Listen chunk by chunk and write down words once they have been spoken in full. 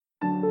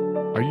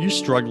Are you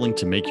struggling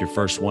to make your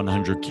first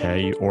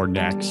 100K or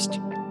next?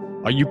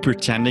 Are you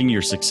pretending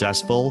you're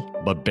successful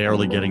but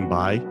barely getting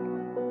by?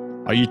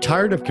 Are you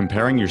tired of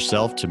comparing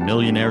yourself to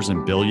millionaires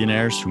and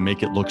billionaires who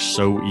make it look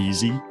so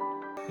easy?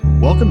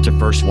 Welcome to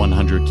First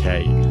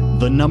 100K,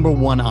 the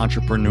 #1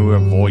 entrepreneur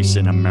voice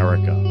in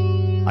America.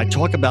 I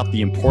talk about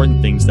the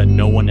important things that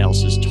no one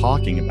else is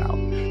talking about,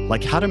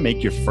 like how to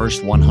make your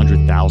first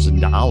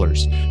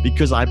 $100,000,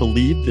 because I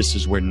believe this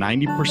is where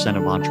 90%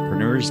 of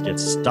entrepreneurs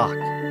get stuck.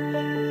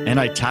 And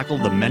I tackle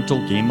the mental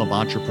game of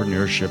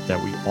entrepreneurship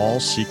that we all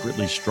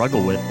secretly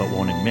struggle with but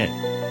won't admit.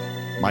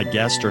 My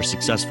guests are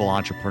successful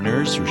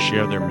entrepreneurs who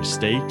share their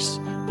mistakes,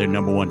 their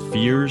 #1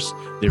 fears,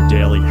 their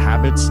daily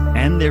habits,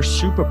 and their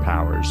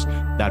superpowers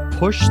that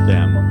push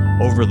them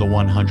over the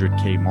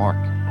 100K mark.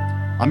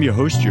 I'm your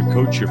host, your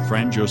coach, your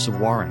friend, Joseph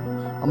Warren.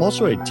 I'm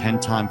also a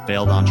 10-time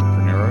failed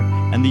entrepreneur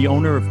and the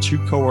owner of 2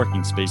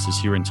 co-working spaces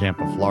here in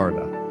Tampa,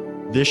 Florida.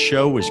 This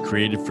show was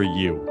created for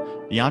you,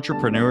 the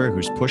entrepreneur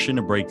who's pushing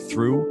to break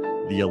through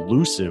the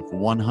elusive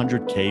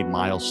 100K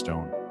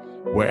milestone.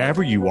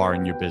 Wherever you are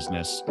in your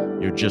business,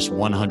 you're just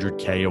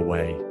 100K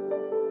away.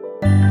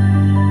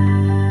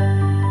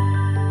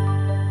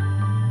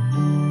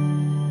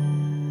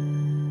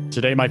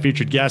 Today, my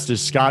featured guest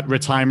is Scott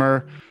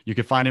Ritzheimer. You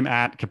can find him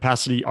at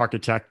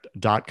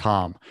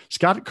capacityarchitect.com.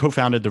 Scott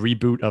co-founded the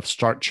reboot of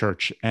Start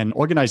Church, an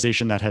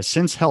organization that has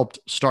since helped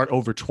start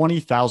over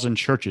 20,000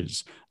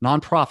 churches,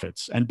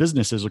 nonprofits, and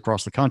businesses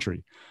across the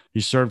country. He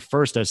served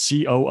first as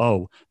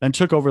COO, then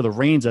took over the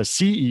reins as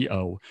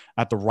CEO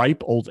at the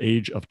ripe old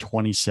age of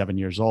 27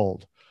 years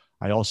old.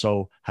 I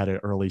also had an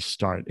early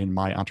start in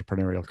my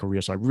entrepreneurial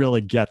career, so I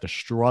really get the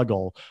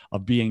struggle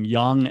of being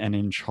young and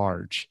in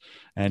charge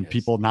and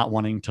people not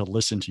wanting to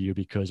listen to you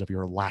because of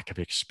your lack of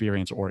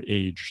experience or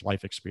age,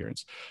 life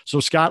experience. So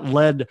Scott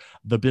led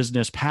the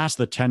business past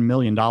the $10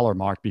 million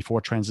mark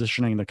before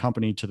transitioning the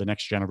company to the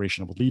next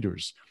generation of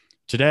leaders.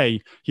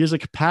 Today, he is a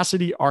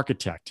capacity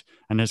architect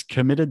and has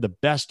committed the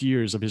best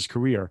years of his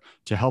career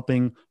to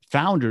helping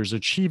founders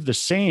achieve the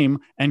same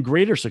and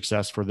greater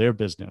success for their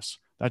business.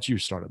 That's you,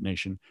 Startup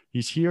Nation.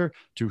 He's here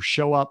to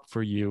show up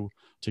for you,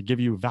 to give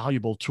you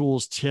valuable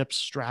tools, tips,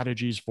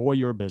 strategies for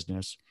your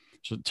business,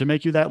 so to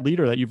make you that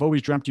leader that you've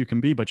always dreamt you can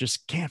be, but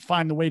just can't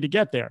find the way to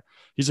get there.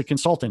 He's a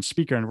consultant,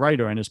 speaker, and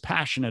writer, and is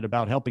passionate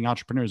about helping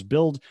entrepreneurs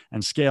build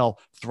and scale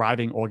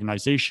thriving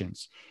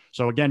organizations.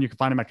 So again, you can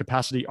find him at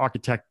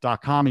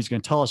capacityarchitect.com. He's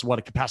going to tell us what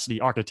a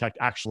capacity architect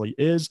actually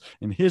is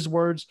in his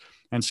words.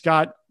 And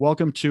Scott,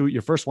 welcome to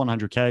your first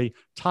 100K,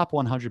 top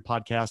 100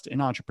 podcast in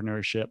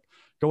entrepreneurship.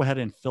 Go ahead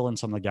and fill in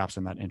some of the gaps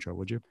in that intro,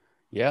 would you?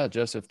 Yeah,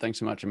 Joseph, thanks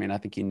so much. I mean, I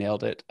think you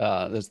nailed it.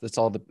 That's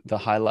all the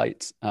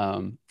highlights.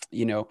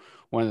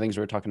 One of the things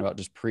we were talking about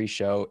just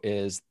pre-show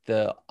is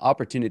the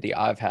opportunity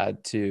I've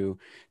had to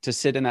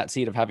sit in that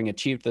seat of having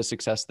achieved the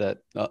success that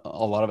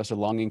a lot of us are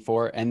longing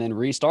for, and then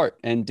restart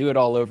and do it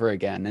all over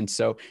again. And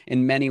so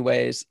in many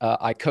ways,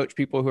 I coach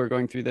people who are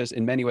going through this.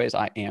 In many ways,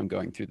 I am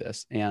going through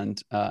this. And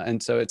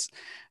so it's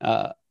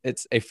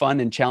a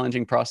fun and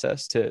challenging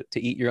process to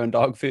eat your own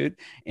dog food.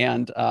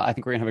 And I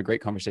think we're gonna have a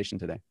great conversation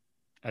today.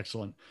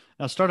 Excellent.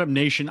 Now, Startup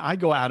Nation, I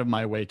go out of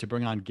my way to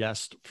bring on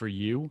guests for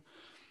you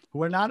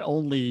who are not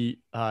only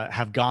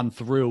have gone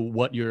through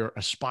what you're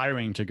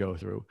aspiring to go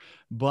through,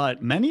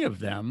 but many of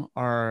them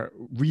are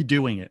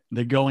redoing it.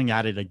 They're going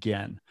at it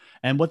again.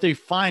 And what they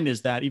find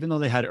is that even though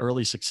they had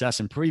early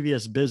success in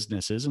previous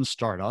businesses and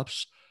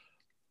startups,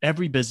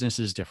 every business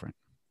is different.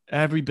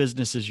 Every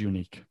business is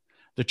unique.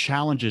 The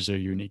challenges are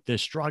unique. The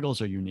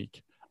struggles are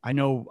unique. I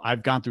know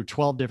I've gone through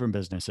 12 different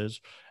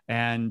businesses,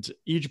 and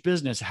each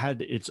business had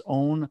its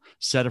own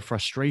set of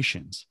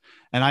frustrations.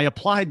 And I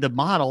applied the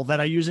model that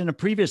I used in a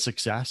previous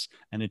success,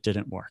 and it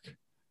didn't work.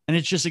 And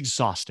it's just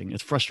exhausting.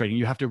 It's frustrating.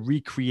 You have to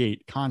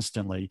recreate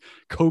constantly,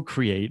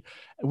 co-create,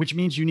 which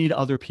means you need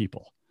other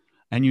people.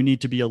 And you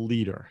need to be a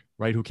leader,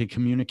 right? Who can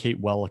communicate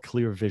well, a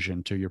clear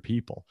vision to your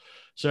people.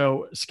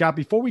 So Scott,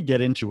 before we get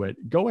into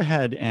it, go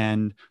ahead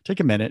and take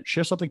a minute,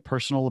 share something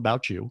personal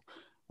about you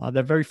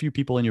that very few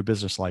people in your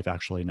business life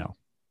actually know.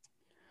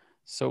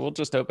 So we'll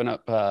just open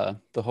up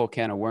the whole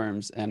can of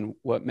worms. And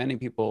what many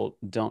people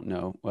don't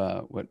know,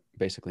 what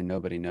basically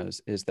nobody knows,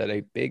 is that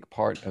a big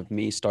part of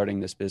me starting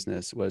this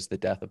business was the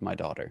death of my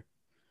daughter,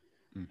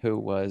 who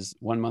was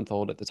 1 month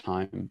old at the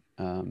time.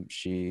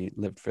 She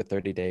lived for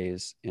 30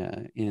 days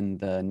in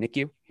the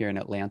NICU here in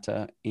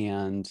Atlanta.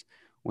 And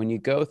when you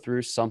go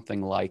through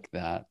something like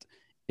that,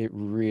 it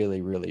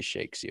really, really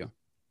shakes you.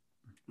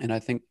 And I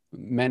think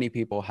many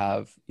people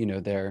have,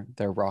 their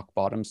rock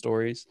bottom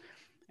stories.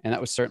 And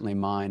that was certainly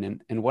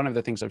mine. And one of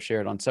the things I've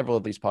shared on several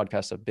of these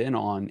podcasts I've been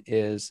on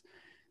is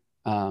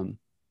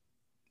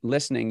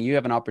listening. You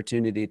have an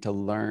opportunity to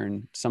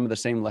learn some of the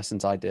same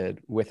lessons I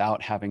did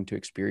without having to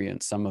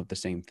experience some of the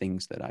same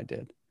things that I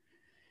did.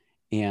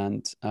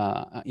 And,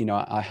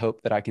 I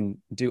hope that I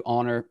can do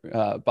honor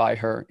by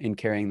her in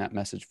carrying that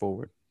message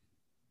forward.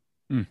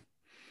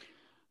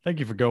 Thank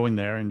you for going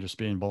there and just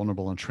being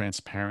vulnerable and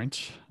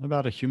transparent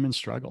about a human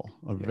struggle,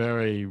 a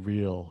very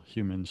real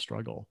human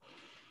struggle.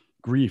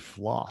 Grief,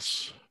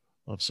 loss,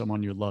 of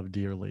someone you love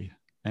dearly.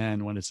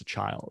 And when it's a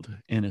child,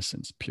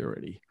 innocence,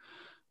 purity.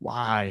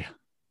 Why?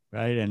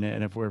 Right.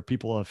 And if we're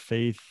people of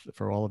faith,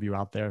 for all of you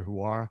out there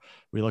who are,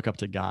 we look up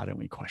to God and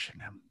we question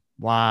him.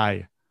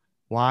 Why?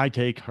 Why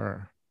take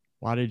her?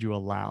 Why did you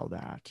allow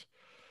that?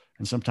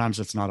 And sometimes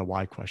it's not a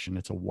why question,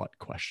 it's a what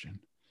question.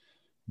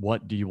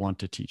 What do you want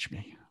to teach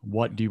me?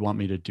 What do you want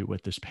me to do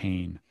with this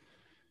pain?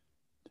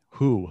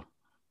 Who?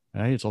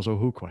 Right? It's also a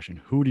who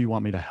question. Who do you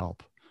want me to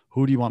help?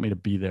 Who do you want me to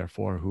be there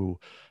for who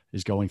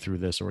is going through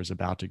this or is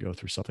about to go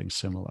through something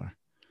similar?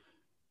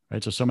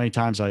 Right. So many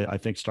times I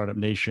think Startup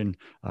Nation,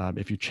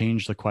 if you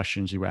change the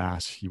questions you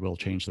ask, you will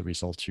change the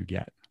results you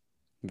get.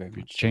 Very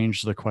much.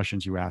 Change the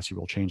questions you ask, you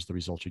will change the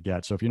results you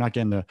get. So if you're not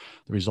getting the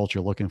results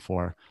you're looking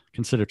for,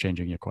 consider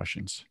changing your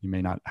questions. You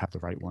may not have the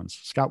right ones.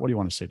 Scott, what do you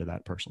want to say to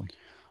that personally?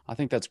 I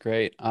think that's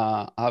great.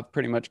 I've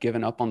pretty much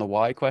given up on the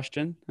why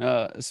question,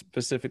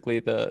 specifically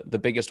the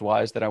biggest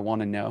whys that I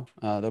want to know.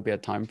 There'll be a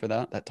time for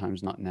that. That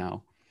time's not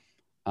now.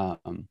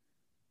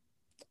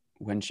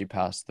 When she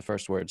passed, the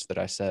first words that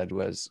I said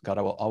was, God,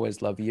 I will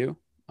always love you.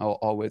 I will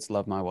always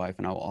love my wife,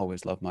 and I will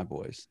always love my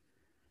boys.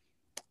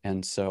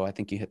 And so I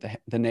think you hit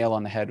the nail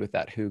on the head with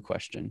that who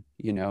question,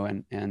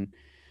 and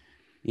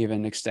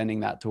even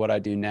extending that to what I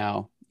do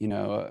now,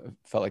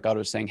 felt like God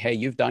was saying, hey,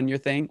 you've done your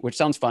thing, which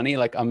sounds funny.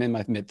 Like I'm in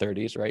my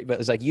mid-30s, right? But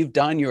it's like, you've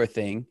done your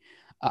thing.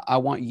 I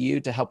want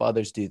you to help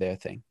others do their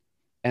thing.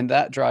 And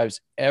that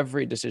drives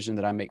every decision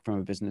that I make from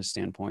a business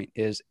standpoint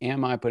is,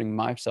 am I putting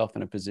myself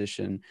in a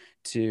position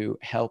to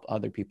help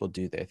other people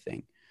do their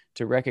thing,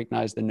 to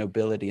recognize the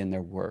nobility in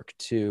their work,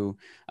 to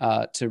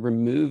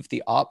remove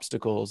the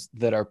obstacles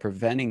that are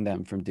preventing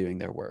them from doing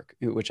their work,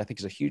 which I think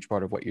is a huge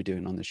part of what you're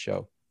doing on this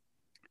show.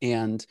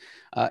 And,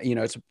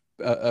 it's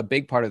a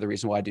big part of the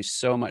reason why I do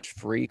so much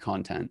free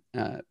content.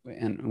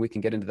 And we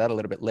can get into that a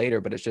little bit later,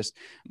 but it's just,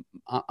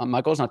 my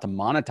goal is not to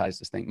monetize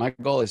this thing. My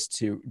goal is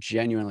to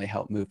genuinely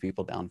help move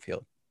people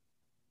downfield.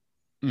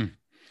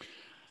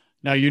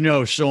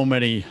 Now, so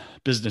many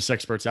business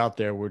experts out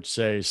there would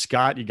say,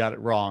 Scott, you got it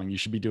wrong. You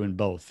should be doing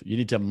both. You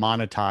need to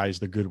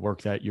monetize the good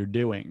work that you're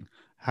doing.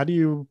 How do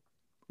you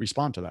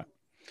respond to that?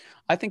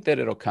 I think that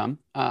it'll come.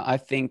 I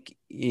think,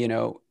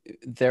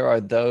 there are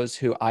those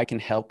who I can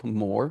help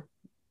more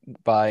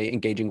by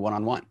engaging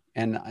one-on-one,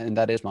 and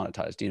that is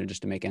monetized,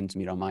 just to make ends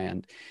meet on my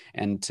end,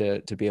 and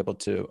to be able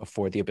to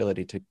afford the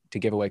ability to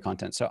give away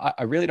content. So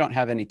I really don't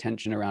have any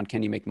tension around,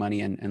 can you make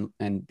money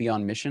and be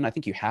on mission? I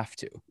think you have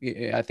to.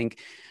 I think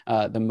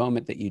the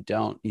moment that you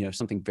don't,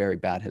 something very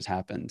bad has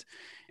happened,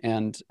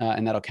 and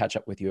that'll catch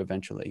up with you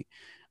eventually.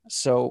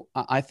 So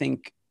I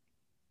think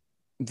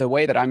the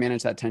way that I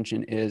manage that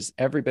tension is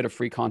every bit of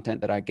free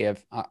content that I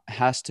give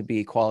has to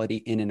be quality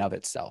in and of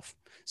itself.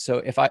 So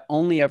if I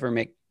only ever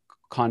make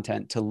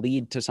content to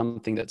lead to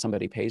something that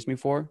somebody pays me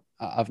for,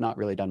 I've not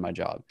really done my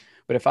job.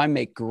 But if I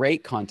make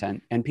great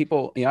content, and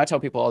people, I tell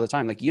people all the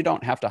time, like, you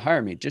don't have to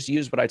hire me, just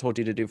use what I told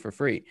you to do for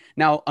free.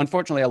 Now,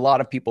 unfortunately, a lot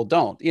of people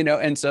don't,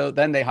 and so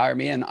then they hire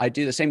me and I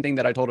do the same thing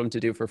that I told them to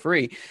do for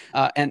free.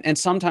 And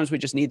sometimes we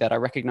just need that. I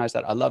recognize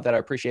that. I love that. I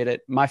appreciate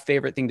it. My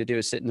favorite thing to do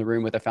is sit in the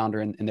room with a founder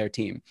and their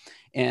team.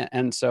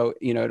 And so,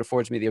 it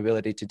affords me the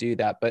ability to do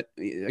that. But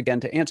again,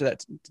 to answer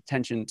that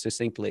tension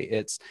succinctly,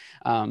 it's,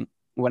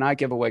 when I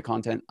give away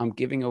content, I'm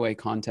giving away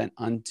content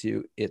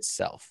unto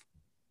itself.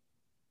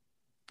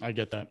 I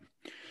get that.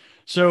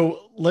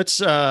 So let's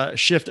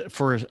shift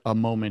for a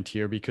moment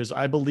here, because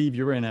I believe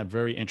you're in a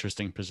very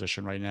interesting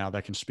position right now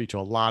that can speak to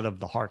a lot of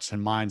the hearts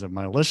and minds of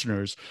my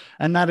listeners.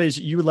 And that is,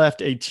 you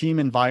left a team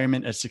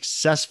environment, a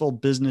successful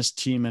business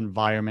team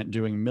environment,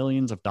 doing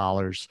millions of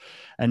dollars,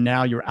 and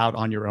now you're out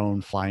on your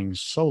own flying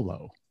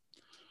solo.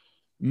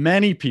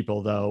 Many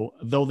people,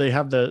 though they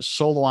have the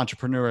solo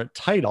entrepreneur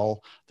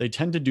title, they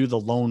tend to do the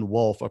lone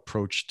wolf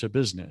approach to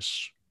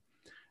business.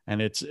 And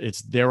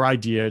it's their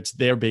idea, it's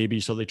their baby,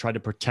 so they try to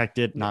protect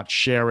it, not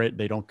share it.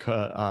 They don't,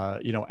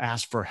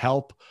 ask for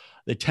help.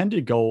 They tend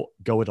to go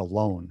it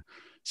alone.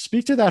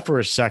 Speak to that for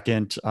a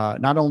second.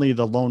 Not only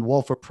the lone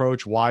wolf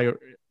approach, why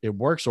it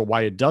works or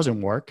why it doesn't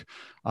work,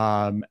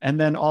 and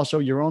then also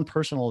your own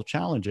personal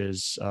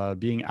challenges,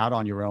 being out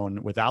on your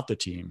own without the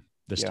team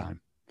this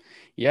time.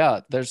 Yeah,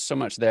 there's so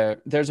much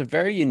there. There's a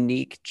very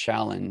unique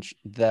challenge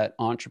that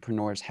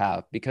entrepreneurs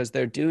have because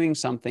they're doing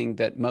something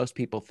that most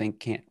people think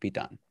can't be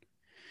done.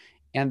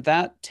 And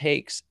that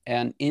takes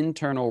an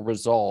internal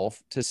resolve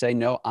to say,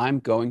 no, I'm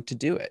going to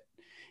do it.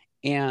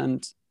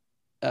 And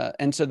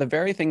so the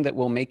very thing that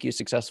will make you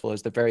successful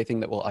is the very thing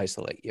that will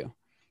isolate you.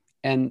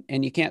 And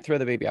you can't throw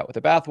the baby out with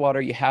the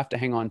bathwater. You have to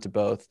hang on to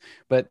both.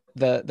 But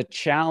the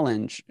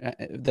challenge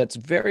that's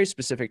very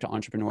specific to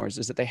entrepreneurs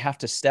is that they have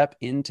to step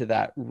into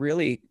that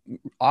really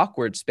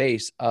awkward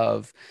space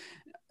of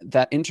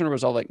that internal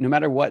resolve. Like, no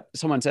matter what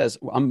someone says,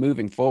 I'm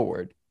moving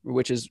forward,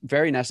 which is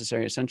very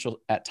necessary,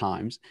 essential at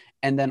times.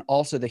 And then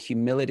also the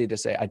humility to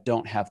say, I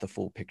don't have the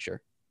full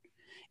picture.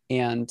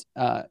 And,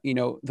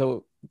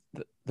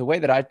 the way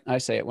that I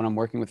say it when I'm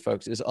working with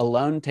folks is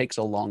alone takes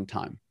a long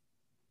time.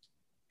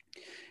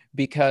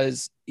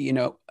 because,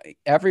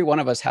 every one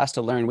of us has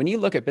to learn. When you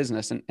look at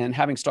business, and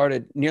having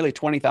started nearly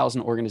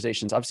 20,000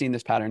 organizations, I've seen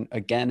this pattern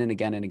again and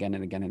again and again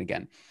and again and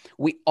again.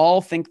 We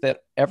all think that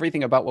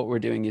everything about what we're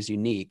doing is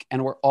unique,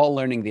 and we're all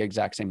learning the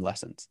exact same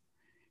lessons.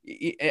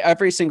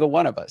 Every single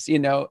one of us,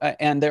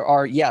 and there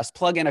are, yes,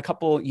 plug in a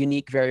couple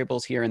unique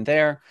variables here and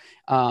there.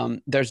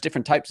 There's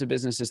different types of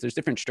businesses. There's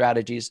different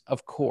strategies,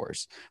 of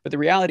course. But the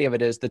reality of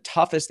it is the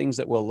toughest things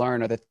that we'll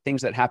learn are the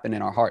things that happen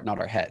in our heart, not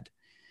our head.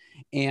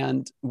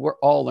 And we're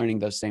all learning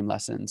those same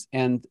lessons.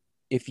 And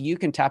if you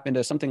can tap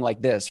into something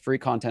like this, free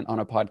content on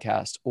a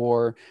podcast,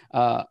 or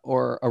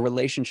a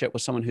relationship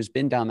with someone who's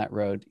been down that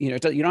road, you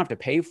don't have to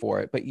pay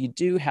for it, but you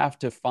do have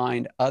to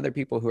find other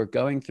people who are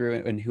going through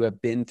it and who have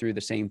been through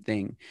the same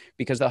thing,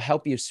 because they'll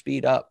help you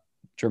speed up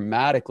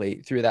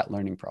dramatically through that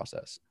learning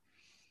process.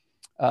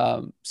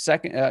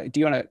 Second, do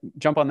you want to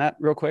jump on that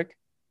real quick?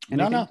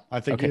 Anything? No. I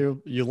think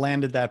you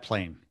landed that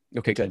plane.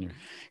 Okay,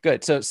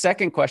 good. So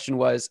second question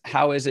was,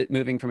 how is it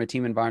moving from a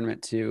team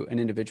environment to an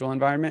individual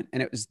environment?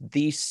 And it was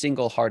the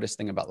single hardest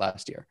thing about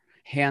last year,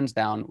 hands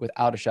down,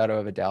 without a shadow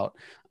of a doubt.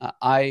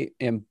 I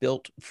am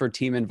built for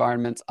team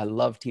environments. I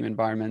love team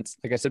environments.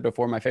 Like I said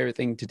before, my favorite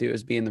thing to do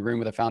is be in the room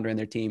with a founder and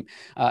their team.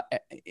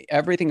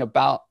 Everything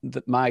about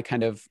my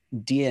kind of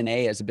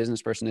DNA as a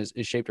business person is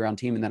shaped around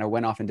team. And then I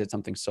went off and did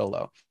something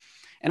solo.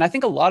 And I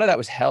think a lot of that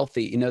was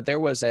healthy. There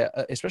was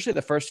especially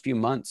the first few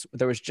months,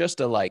 there was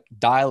just a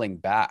dialing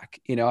back.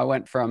 I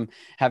went from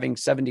having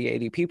 70,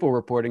 80 people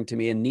reporting to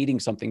me and needing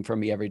something from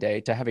me every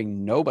day to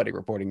having nobody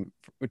reporting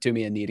to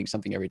me and needing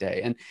something every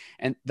day.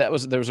 And there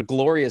was a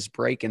glorious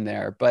break in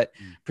there, but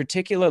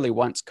particularly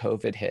once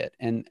COVID hit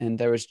and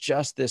there was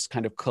just this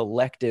kind of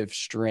collective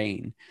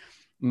strain,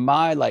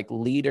 my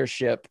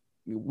leadership,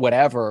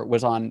 whatever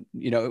was on,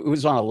 it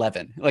was on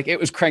 11, it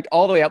was cranked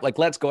all the way up.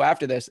 Let's go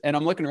after this. And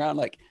I'm looking around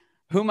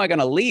who am I going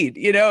to lead?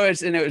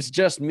 And it was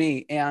just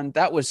me. And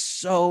that was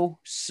so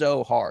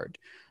hard.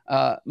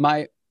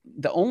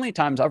 The only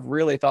times I've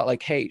really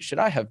thought hey, should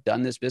I have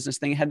done this business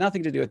thing? It had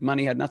nothing to do with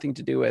money, had nothing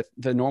to do with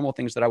the normal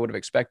things that I would have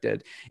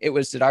expected. It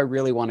was, did I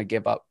really want to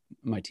give up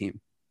my team?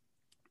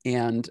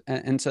 And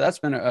so that's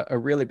been a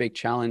really big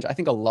challenge. I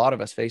think a lot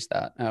of us face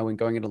that when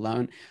going it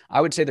alone.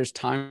 I would say there's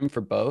time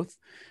for both.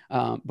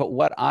 But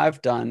what I've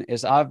done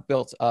is I've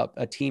built up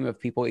a team of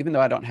people, even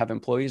though I don't have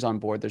employees on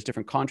board. There's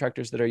different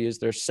contractors that are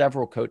used. There's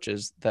several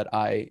coaches that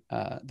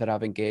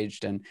I've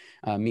engaged and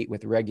meet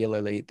with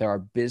regularly. There are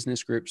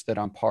business groups that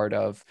I'm part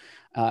of.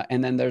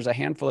 And then there's a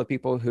handful of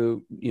people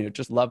who,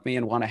 just love me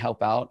and want to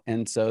help out.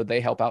 And so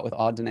they help out with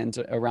odds and ends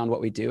around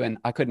what we do. And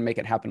I couldn't make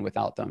it happen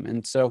without them.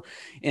 And so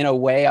in a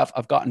way,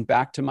 I've gotten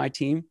back to my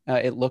team.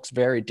 It looks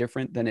very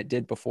different than it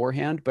did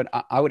beforehand. But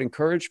I would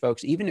encourage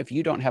folks, even if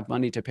you don't have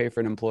money to pay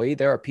for an employee,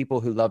 there are people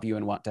who love you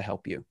and want to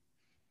help you.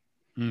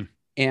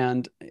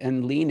 And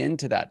lean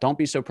into that. Don't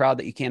be so proud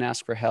that you can't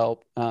ask for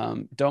help.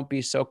 Don't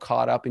be so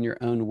caught up in your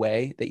own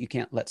way that you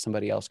can't let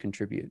somebody else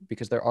contribute,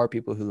 because there are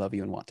people who love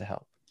you and want to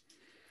help.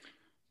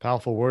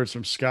 Powerful words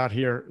from Scott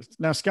here.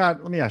 Now,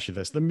 Scott, let me ask you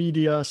this. The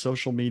media,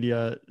 social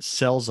media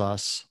sells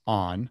us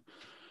on,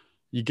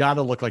 you got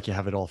to look like you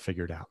have it all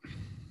figured out.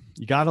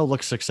 You got to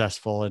look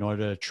successful in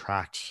order to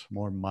attract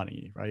more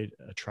money, right?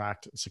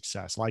 Attract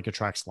success,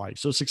 attracts life.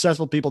 So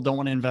successful people don't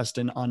want to invest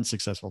in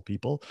unsuccessful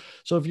people.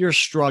 So if you're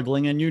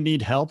struggling and you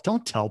need help,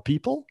 don't tell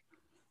people.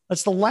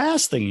 That's the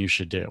last thing you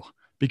should do,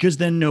 because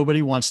then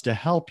nobody wants to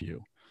help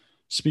you.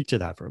 Speak to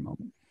that for a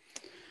moment.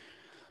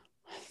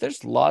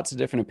 There's lots of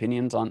different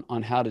opinions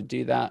on how to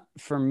do that.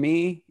 For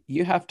me,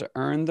 you have to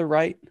earn the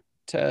right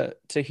to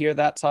hear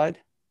that side.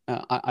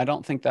 I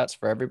don't think that's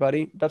for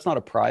everybody. That's not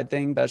a pride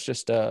thing. That's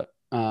just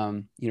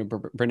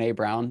Brene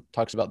Brown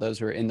talks about those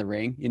who are in the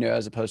ring,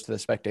 as opposed to the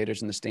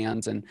spectators in the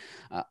stands. And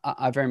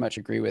I very much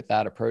agree with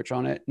that approach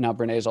on it. Now,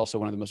 Brene is also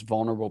one of the most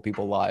vulnerable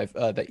people live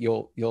that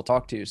you'll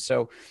talk to.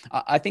 So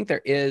I think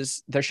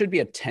there should be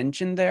a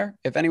tension there.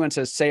 If anyone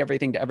says, say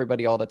everything to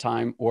everybody all the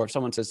time, or if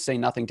someone says, say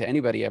nothing to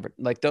anybody ever,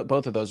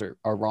 both of those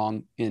are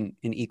wrong in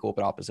equal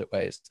but opposite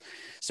ways.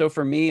 So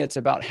for me, it's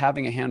about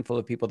having a handful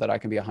of people that I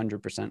can be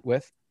 100%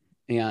 with.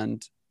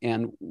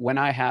 And when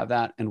I have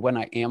that, and when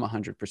I am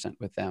 100%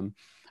 with them,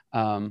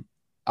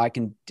 I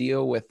can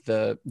deal with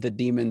the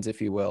demons,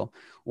 if you will,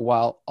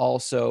 while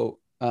also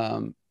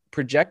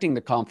projecting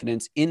the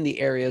confidence in the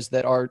areas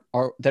that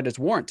that is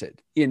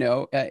warranted.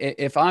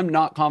 If I'm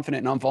not confident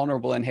and I'm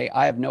vulnerable and, hey,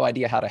 I have no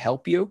idea how to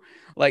help you,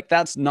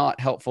 that's not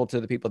helpful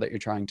to the people that you're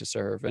trying to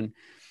serve. And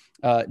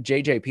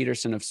JJ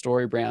Peterson of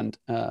StoryBrand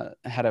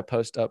had a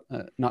post up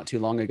not too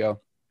long ago,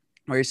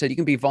 where he said, you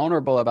can be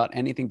vulnerable about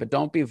anything, but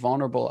don't be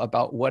vulnerable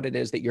about what it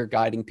is that you're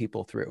guiding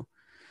people through.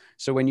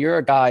 So when you're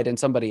a guide in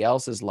somebody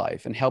else's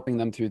life and helping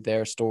them through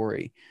their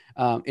story,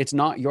 it's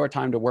not your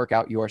time to work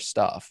out your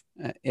stuff.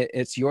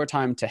 It's your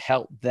time to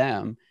help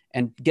them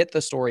and get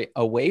the story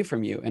away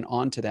from you and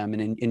onto them.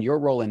 And in your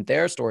role in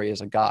their story as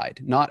a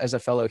guide, not as a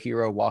fellow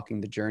hero walking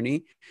the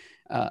journey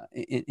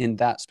in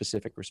that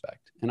specific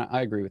respect. And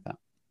I agree with that.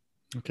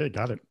 Okay,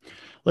 got it.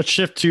 Let's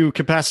shift to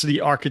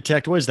capacity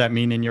architect. What does that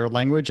mean in your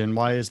language, and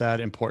why is that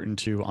important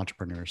to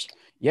entrepreneurs?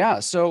 Yeah.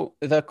 So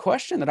the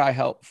question that I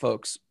help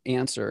folks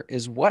answer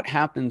is what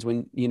happens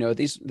when,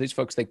 these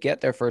folks that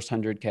get their first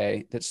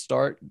 100K, that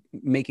start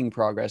making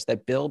progress,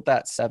 that build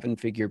that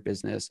 7-figure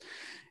business.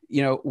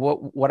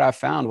 What I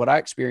found, what I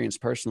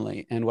experienced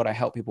personally, and what I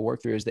help people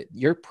work through is that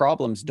your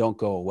problems don't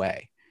go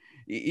away.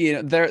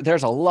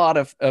 There's a lot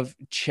of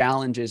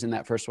challenges in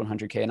that first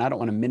 100K, and I don't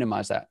want to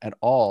minimize that at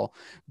all.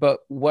 But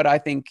what I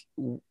think,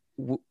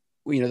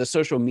 the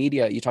social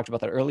media, you talked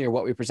about that earlier,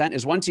 what we present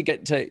is once you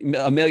get to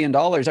 $1 million,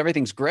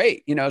 everything's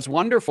great. It's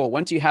wonderful.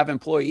 Once you have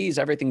employees,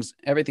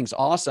 everything's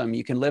awesome.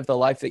 You can live the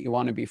life that you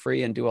want to, be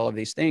free and do all of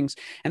these things.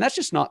 And that's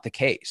just not the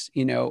case.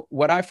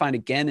 What I find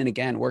again and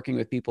again, working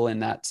with people in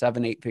that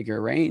 7-8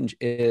 figure range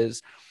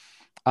is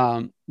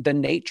the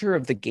nature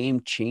of the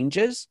game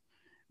changes,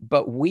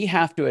 but we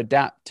have to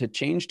adapt to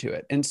change to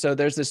it. And so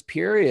there's this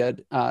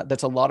period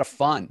that's a lot of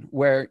fun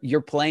where you're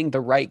playing the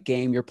right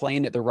game, you're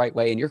playing it the right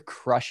way, and you're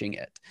crushing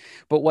it.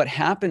 But what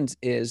happens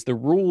is the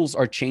rules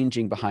are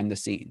changing behind the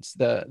scenes.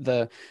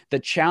 The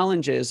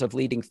challenges of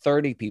leading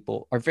 30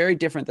 people are very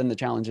different than the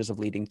challenges of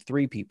leading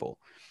 3 people.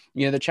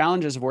 The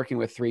challenges of working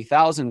with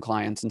 3,000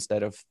 clients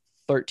instead of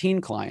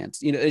 13 clients,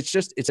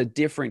 it's a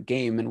different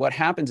game. And what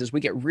happens is we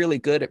get really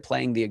good at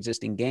playing the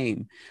existing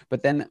game,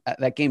 but then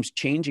that game's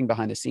changing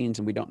behind the scenes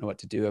and we don't know what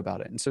to do about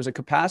it. And so as a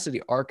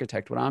capacity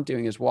architect, what I'm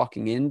doing is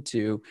walking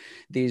into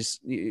these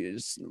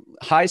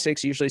high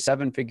 6, usually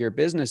 7-figure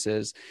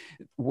businesses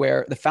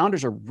where the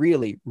founders are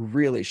really,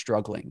 really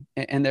struggling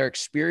and they're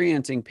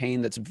experiencing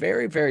pain that's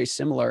very, very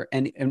similar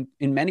and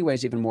in many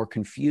ways even more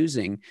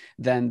confusing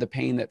than the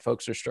pain that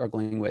folks are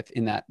struggling with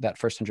in that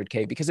first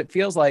 100K, because it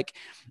feels like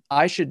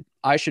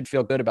I should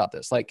feel good about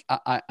this. Like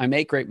I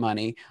make great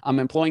money. I'm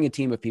employing a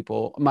team of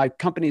people. My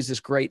company is this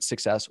great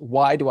success.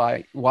 Why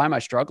am I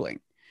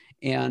struggling?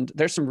 And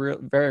there's some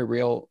very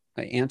real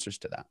answers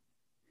to that.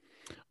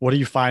 What do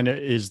you find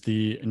is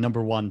the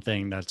number one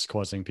thing that's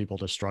causing people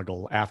to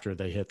struggle after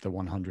they hit the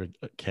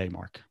 100K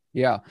mark?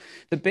 Yeah.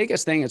 The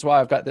biggest thing is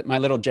why I've got my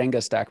little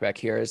Jenga stack back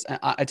here is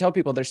I tell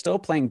people they're still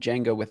playing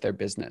Jenga with their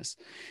business.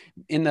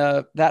 In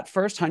that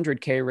first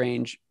 100K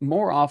range,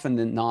 more often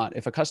than not,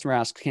 if a customer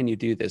asks, can you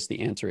do this? The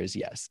answer is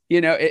yes.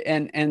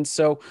 And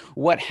so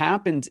what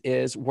happens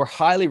is we're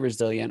highly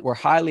resilient. We're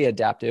highly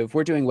adaptive.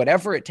 We're doing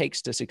whatever it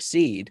takes to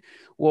succeed.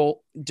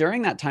 Well,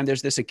 during that time,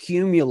 there's this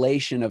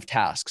accumulation of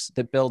tasks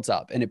that builds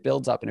up and it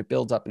builds up and it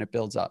builds up and it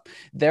builds up.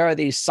 There are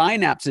these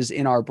synapses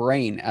in our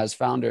brain as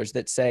founders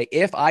that say,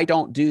 if I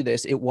don't do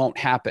this, it won't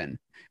happen.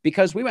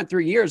 Because we went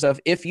through years of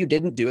if you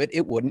didn't do it,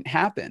 it wouldn't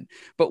happen.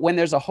 But when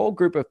there's a whole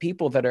group of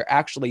people that are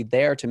actually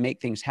there to make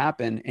things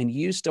happen, and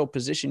you still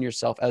position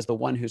yourself as the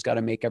one who's got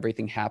to make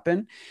everything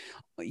happen,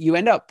 you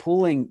end up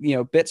pulling,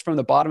 bits from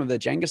the bottom of the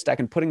Jenga stack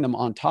and putting them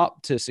on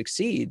top to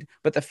succeed.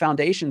 But the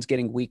foundation's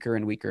getting weaker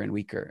and weaker and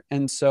weaker.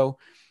 And so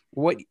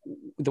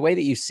the way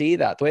that you see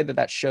that, the way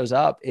that shows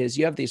up is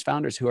you have these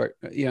founders who are,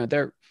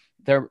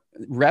 their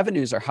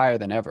revenues are higher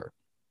than ever,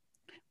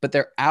 but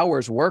their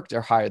hours worked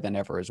are higher than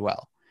ever as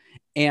well.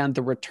 And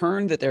the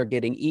return that they're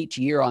getting each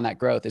year on that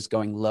growth is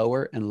going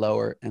lower and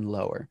lower and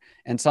lower.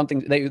 And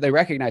they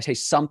recognize, hey,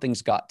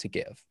 something's got to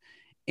give.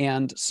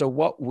 And so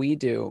what we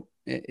do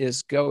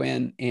is go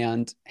in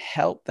and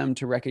help them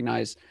to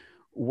recognize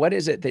what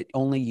is it that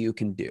only you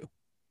can do.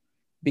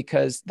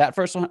 Because that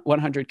first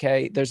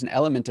 100K, there's an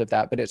element of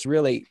that, but it's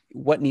really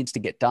what needs to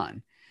get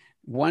done.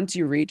 Once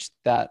you reach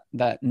that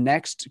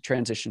next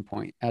transition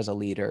point as a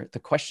leader, the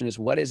question is,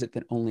 what is it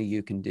that only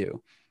you can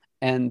do?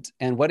 And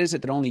what is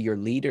it that only your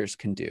leaders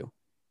can do?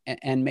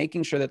 And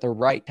making sure that the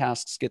right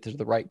tasks get to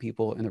the right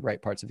people in the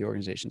right parts of the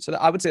organization. So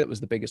I would say that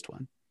was the biggest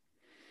one.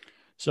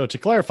 So to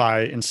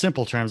clarify, in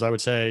simple terms, I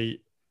would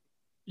say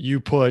you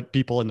put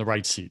people in the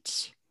right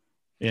seats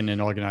in an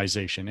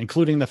organization,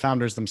 including the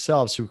founders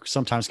themselves, who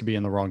sometimes can be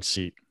in the wrong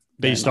seat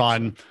based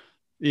on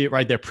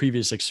their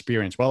previous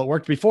experience. Well, it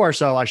worked before,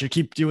 so I should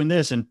keep doing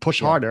this and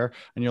push harder.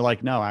 And you're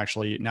like, no,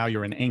 actually, now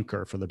you're an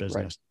anchor for the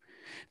business. Right.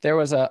 There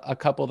was a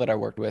couple that I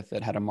worked with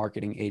that had a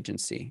marketing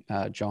agency,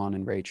 John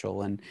and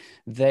Rachel, and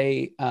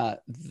they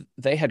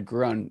had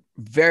grown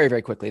very,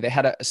 very quickly. They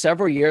had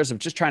several years of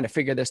just trying to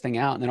figure this thing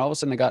out. And then all of a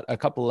sudden they got a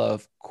couple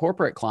of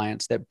corporate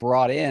clients that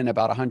brought in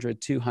about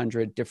 100,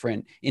 200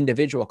 different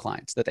individual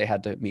clients that they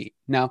had to meet.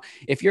 Now,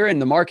 if you're in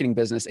the marketing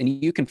business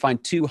and you can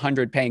find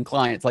 200 paying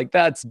clients, like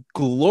that's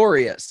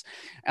glorious.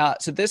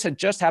 So this had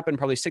just happened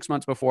probably 6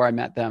 months before I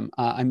met them.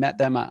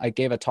 I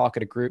gave a talk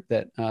at a group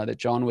that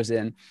John was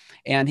in,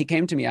 and he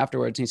came to me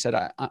afterwards and he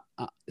said,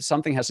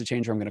 something has to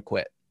change or I'm going to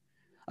quit.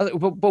 I was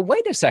like, but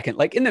wait a second.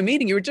 Like in the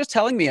meeting, you were just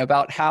telling me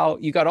about how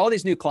you got all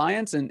these new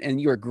clients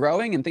and you were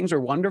growing and things are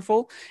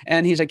wonderful.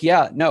 And he's like,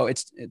 yeah, no,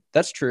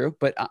 that's true,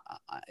 but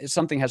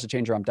something has to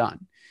change or I'm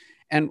done.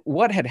 And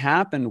what had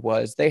happened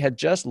was they had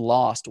just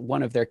lost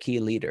one of their key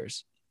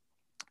leaders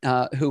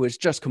who was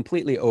just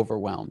completely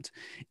overwhelmed.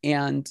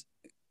 And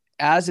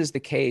as is the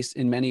case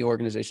in many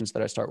organizations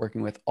that I start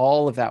working with,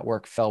 all of that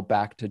work fell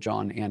back to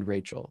John and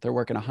Rachel. They're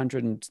working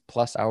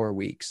 100+ hour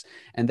weeks,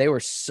 and they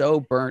were so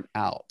burnt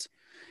out.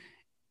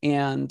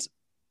 And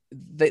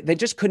they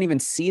just couldn't even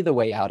see the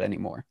way out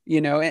anymore,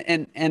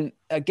 and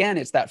again,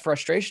 it's that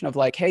frustration of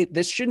like, hey,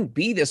 this shouldn't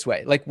be this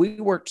way. Like,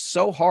 we worked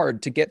so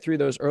hard to get through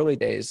those early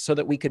days so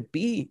that we could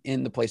be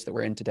in the place that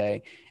we're in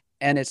today.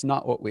 And it's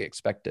not what we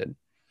expected.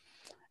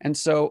 And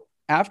so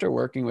after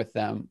working with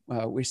them,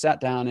 we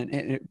sat down, and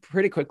it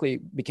pretty quickly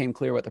became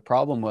clear what the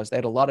problem was. They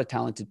had a lot of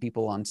talented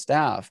people on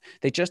staff.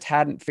 They just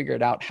hadn't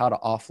figured out how to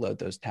offload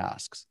those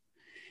tasks.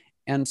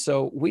 And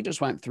so we just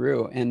went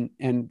through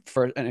and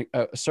for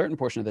a certain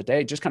portion of the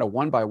day, just kind of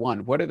one by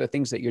one, what are the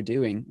things that you're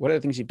doing? What are the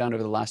things you've done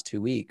over the last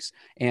 2 weeks?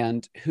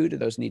 And who do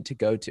those need to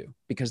go to?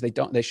 Because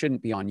they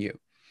shouldn't be on you,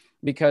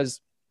 because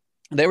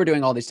they were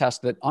doing all these tasks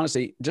that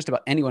honestly, just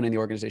about anyone in the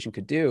organization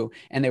could do.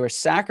 And they were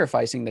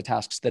sacrificing the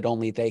tasks that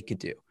only they could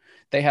do.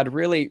 They had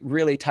really,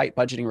 really tight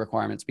budgeting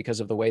requirements because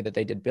of the way that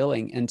they did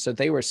billing. And so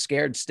they were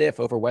scared stiff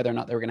over whether or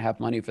not they were going to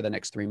have money for the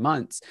next 3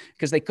 months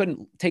because they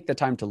couldn't take the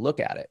time to look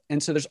at it.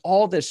 And so there's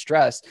all this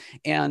stress.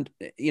 And,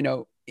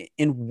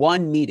 in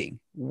one meeting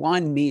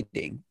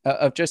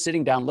of just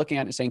sitting down, looking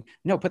at it and saying,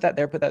 no, put that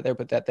there, put that there,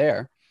 put that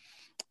there.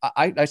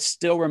 I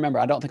still remember,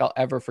 I don't think I'll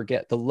ever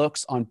forget the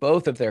looks on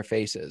both of their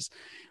faces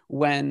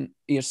when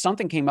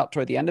something came up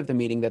toward the end of the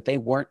meeting that they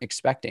weren't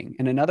expecting.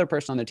 And another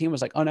person on the team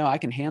was like, oh no, I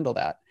can handle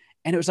that.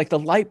 And it was like the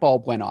light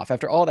bulb went off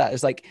after all that.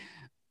 It's like,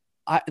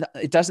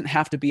 it doesn't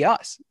have to be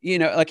us,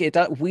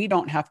 we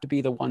don't have to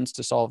be the ones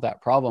to solve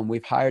that problem.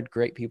 We've hired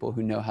great people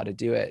who know how to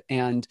do it.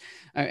 And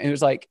it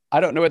was like, I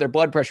don't know what their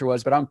blood pressure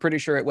was, but I'm pretty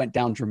sure it went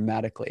down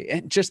dramatically.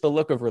 And just the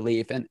look of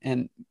relief.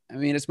 And I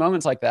mean, it's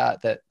moments like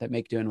that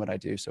make doing what I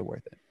do so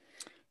worth it.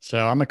 So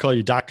I'm going to call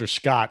you Dr.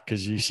 Scott,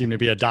 because you seem to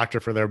be a doctor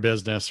for their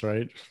business,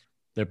 right?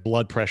 Their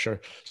blood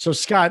pressure. So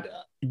Scott,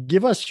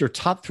 give us your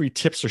top 3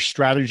 tips or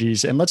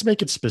strategies, and let's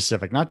make it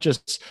specific, not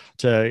just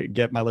to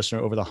get my listener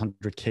over the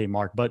 100K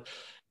mark, but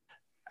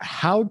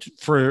how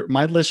for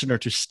my listener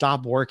to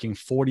stop working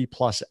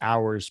 40+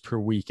 hours per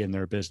week in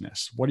their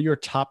business. What are your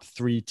top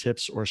 3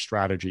 tips or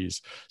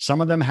strategies?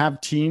 Some of them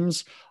have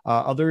teams,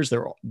 others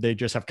they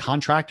just have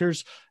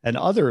contractors, and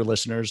other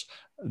listeners,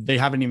 they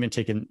haven't even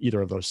taken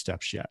either of those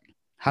steps yet.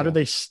 How do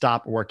they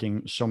stop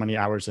working so many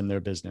hours in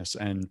their business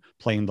and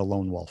playing the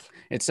lone wolf?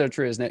 It's so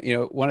true, isn't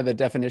it? One of the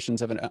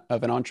definitions of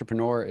an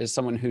entrepreneur is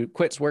someone who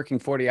quits working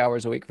 40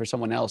 hours a week for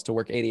someone else to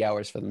work 80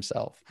 hours for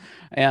themselves.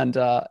 And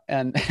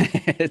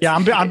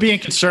I'm being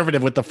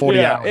conservative with the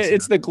 40 hours.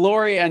 It's the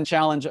glory and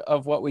challenge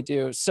of what we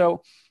do.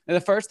 So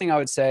the first thing I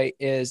would say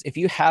is, if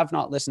you have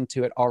not listened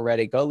to it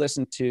already, go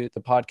listen to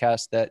the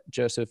podcast that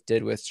Joseph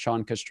did with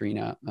Sean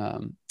Castrina.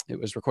 It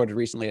was recorded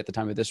recently at the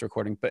time of this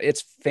recording, but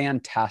it's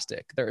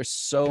fantastic. There is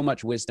so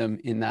much wisdom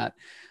in that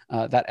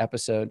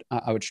episode.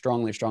 I would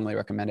strongly, strongly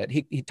recommend it.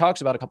 He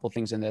talks about a couple of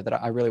things in there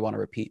that I really want to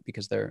repeat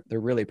because they're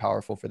really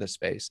powerful for this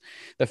space.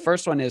 The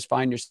first one is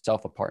find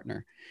yourself a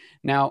partner.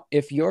 Now,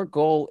 if your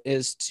goal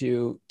is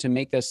to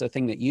make this a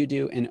thing that you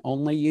do and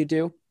only you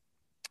do,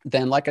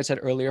 then, like I said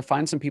earlier,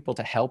 find some people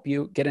to help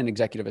you. Get an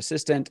executive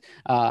assistant,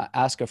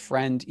 ask a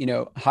friend,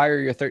 hire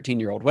your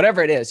 13-year-old,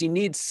 whatever it is. You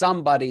need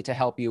somebody to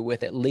help you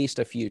with at least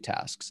a few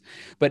tasks.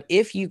 But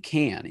if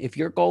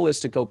your goal is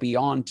to go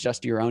beyond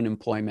just your own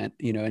employment,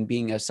 and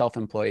being a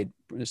self-employed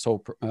sole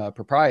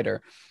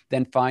proprietor,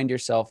 then find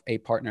yourself a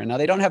partner. Now,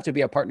 they don't have to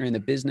be a partner in the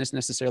business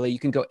necessarily. You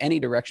can go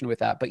any direction with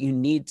that, but you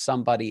need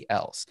somebody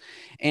else.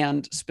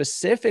 And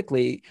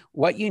specifically,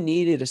 what you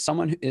need is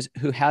someone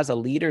who has a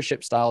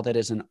leadership style that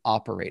is an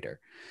operator.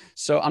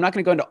 So I'm not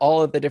going to go into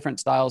all of the different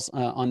styles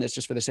on this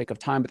just for the sake of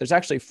time, but there's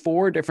actually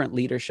 4 different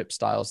leadership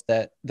styles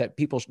that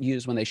people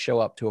use when they show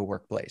up to a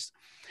workplace.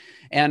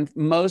 And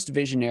most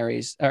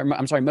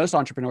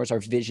entrepreneurs are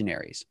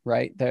visionaries,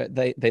 right?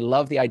 They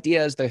love the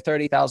ideas. They're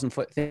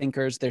 30,000-foot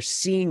thinkers. They're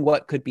seeing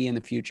what could be in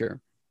the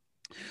future.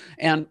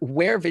 And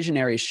where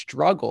visionaries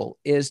struggle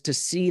is to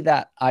see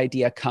that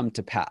idea come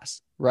to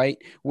pass, right?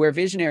 Where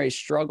visionaries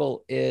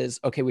struggle is,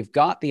 okay, we've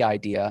got the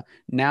idea.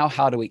 Now,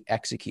 how do we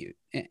execute?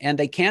 And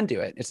they can do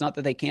it. It's not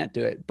that they can't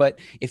do it. But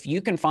if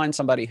you can find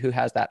somebody who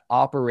has that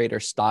operator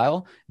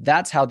style,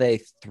 that's how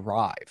they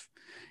thrive.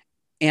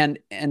 And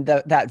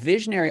that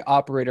visionary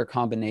operator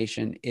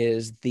combination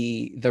is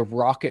the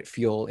rocket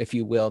fuel, if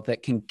you will,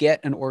 that can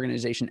get an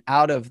organization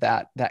out of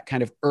that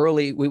kind of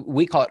early,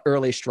 we call it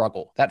early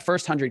struggle, that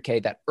first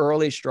 100K, that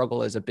early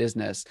struggle as a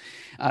business.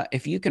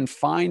 If you can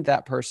find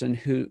that person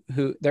who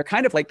they're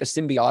kind of like the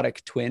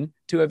symbiotic twin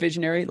to a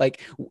visionary,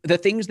 like the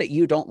things that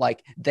you don't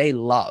like, they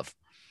love.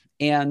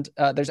 And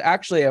there's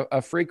actually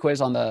a free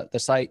quiz on the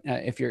site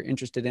if you're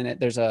interested in it.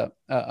 There's a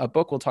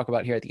book we'll talk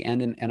about here at the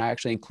end, and I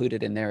actually include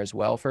it in there as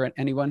well for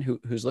anyone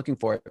who's looking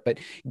for it. But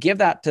give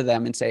that to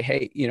them and say,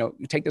 hey,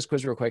 take this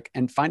quiz real quick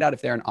and find out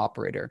if they're an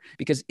operator.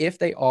 Because if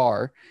they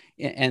are,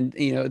 And,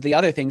 the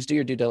other things, do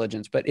your due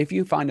diligence. But if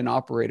you find an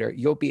operator,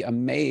 you'll be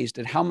amazed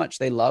at how much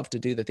they love to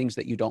do the things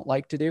that you don't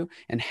like to do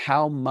and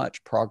how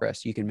much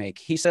progress you can make.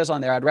 He says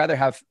on there, I'd rather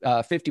have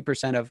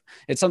 50% of,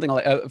 it's something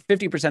like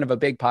 50% of a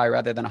big pie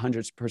rather than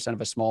 100%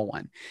 of a small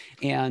one.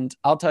 And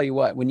I'll tell you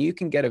what, when you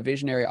can get a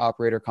visionary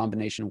operator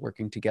combination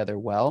working together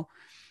well,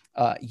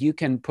 you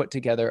can put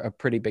together a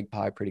pretty big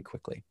pie pretty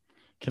quickly.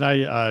 Can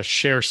I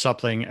share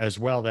something as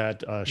well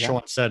that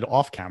Sean said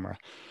off camera?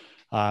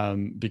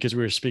 Because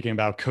we were speaking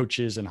about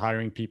coaches and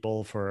hiring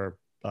people for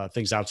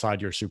things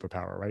outside your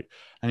superpower, right?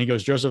 And he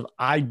goes, Joseph,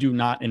 I do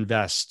not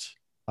invest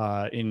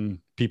in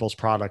people's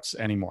products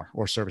anymore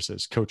or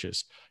services,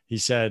 coaches. He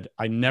said,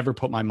 I never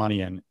put my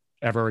money in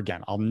ever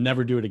again. I'll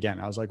never do it again.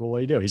 I was like, well, what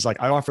do you do? He's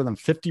like, I offer them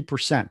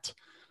 50%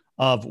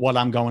 of what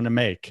I'm going to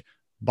make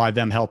by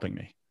them helping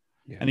me.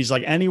 Yeah. And he's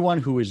like, anyone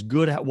who is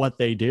good at what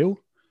they do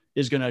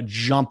is going to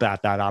jump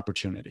at that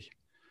opportunity.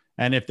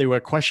 And if they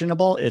were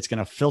questionable, it's going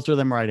to filter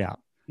them right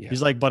out. Yeah.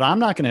 He's like, but I'm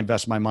not going to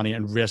invest my money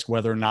and risk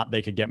whether or not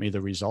they could get me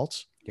the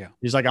results. Yeah.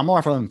 He's like, I'm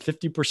offering them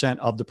 50%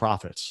 of the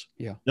profits.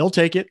 Yeah. They'll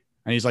take it.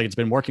 And he's like, it's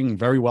been working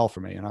very well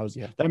for me. And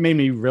that made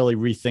me really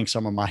rethink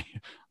some of my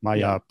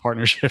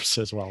partnerships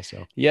as well.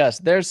 So yes,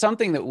 there's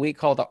something that we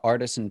call the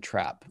artisan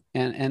trap.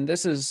 And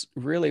this is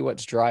really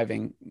what's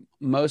driving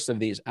most of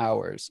these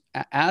hours.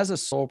 As a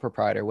sole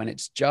proprietor, when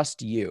it's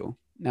just you,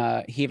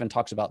 he even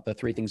talks about the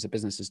 3 things that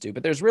businesses do,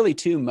 but there's really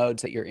 2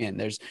 modes that you're in.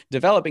 There's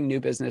developing new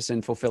business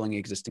and fulfilling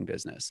existing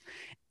business.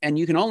 And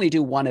you can only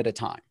do one at a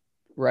time,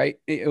 right?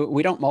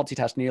 We don't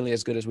multitask nearly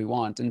as good as we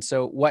want. And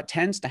so what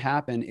tends to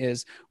happen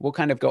is we'll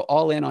kind of go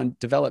all in on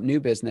develop new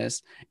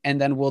business,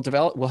 and then we'll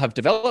have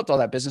developed all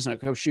that business and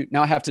go, shoot,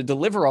 now I have to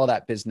deliver all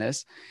that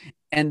business.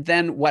 And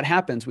then what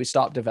happens? We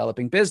stop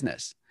developing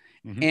business.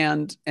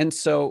 Mm-hmm. And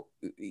so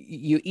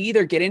you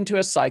either get into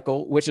a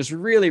cycle, which is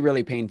really,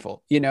 really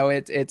painful.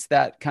 It's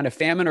that kind of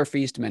famine or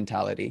feast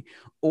mentality,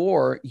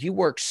 or you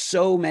work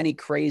so many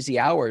crazy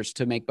hours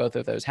to make both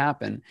of those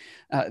happen.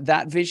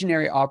 That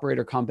visionary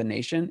operator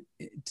combination,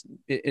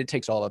 it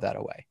takes all of that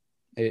away.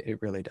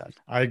 It really does.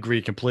 I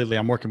agree completely.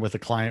 I'm working with a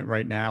client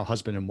right now,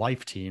 husband and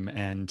wife team.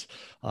 And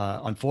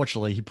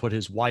unfortunately, he put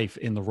his wife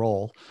in the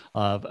role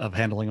of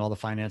handling all the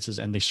finances,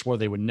 and they swore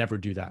they would never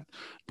do that.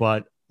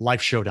 But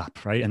life showed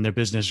up, right? And their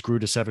business grew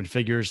to 7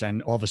 figures,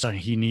 and all of a sudden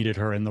he needed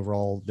her in the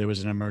role. There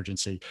was an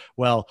emergency.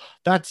 Well,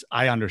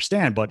 I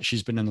understand, but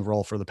she's been in the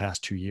role for the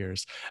past 2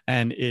 years,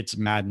 and it's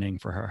maddening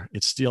for her.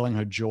 It's stealing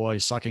her joy,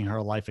 sucking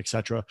her life,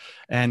 etc.,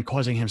 and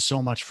causing him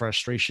so much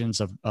frustrations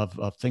of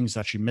things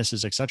that she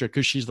misses, etc.,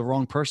 because she's the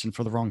wrong person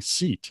for the wrong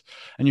seat.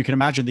 And you can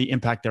imagine the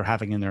impact they're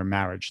having in their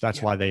marriage.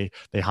 That's why they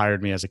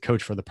hired me as a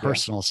coach for the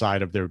personal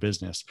side of their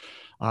business.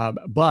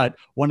 But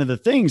one of the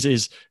things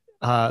is,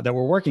 that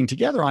we're working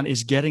together on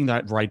is getting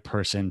that right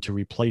person to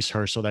replace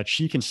her so that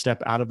she can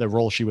step out of the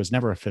role she was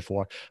never a fit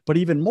for, but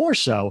even more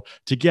so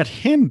to get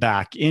him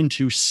back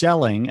into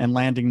selling and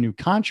landing new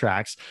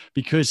contracts,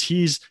 because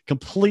he's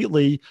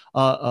completely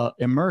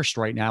immersed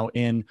right now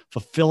in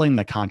fulfilling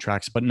the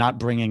contracts, but not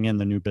bringing in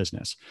the new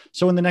business.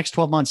 So in the next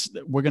 12 months,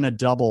 we're going to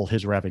double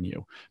his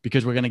revenue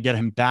because we're going to get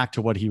him back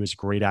to what he was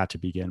great at to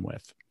begin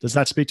with. Does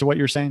that speak to what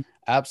you're saying?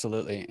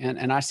 Absolutely.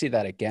 And I see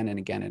that again and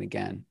again and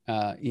again.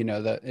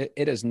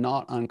 It is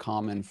not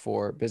uncommon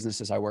for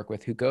businesses I work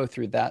with who go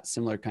through that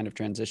similar kind of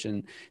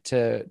transition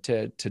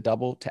to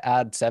double, to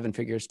add 7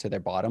 figures to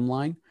their bottom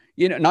line.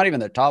 Not even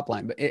their top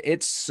line, but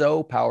it's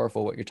so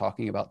powerful what you're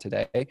talking about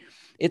today.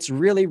 It's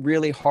really,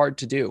 really hard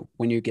to do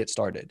when you get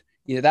started.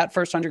 That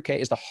first 100K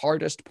is the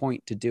hardest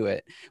point to do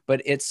it,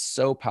 but it's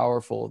so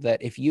powerful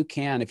that if you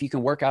can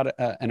work out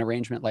an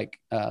arrangement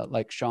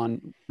like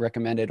Sean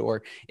recommended,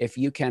 or if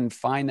you can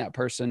find that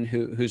person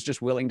who's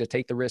just willing to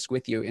take the risk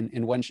with you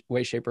in one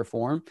way, shape, or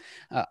form,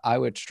 I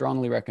would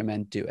strongly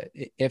recommend do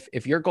it.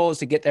 If your goal is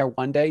to get there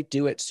one day,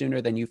 do it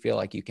sooner than you feel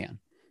like you can.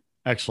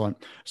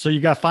 Excellent. So you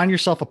got to find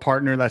yourself a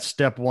partner. That's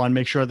step 1.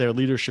 Make sure their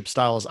leadership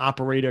style is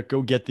operator.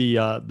 Go get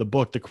the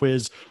book, the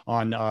quiz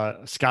on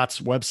Scott's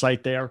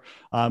website there.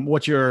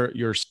 What's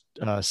your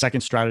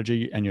second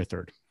strategy and your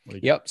third?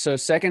 Yep. So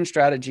second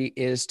strategy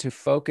is to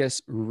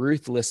focus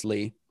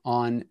ruthlessly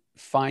on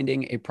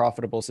finding a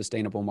profitable,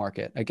 sustainable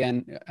market.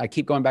 Again, I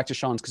keep going back to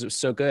Sean's because it was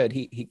so good.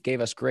 He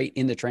gave us great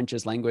in the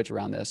trenches language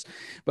around this,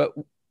 but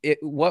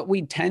what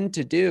we tend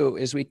to do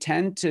is we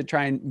tend to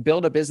try and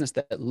build a business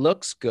that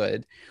looks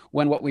good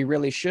when what we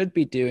really should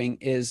be doing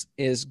is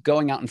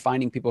going out and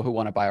finding people who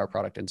want to buy our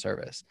product and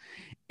service.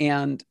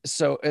 And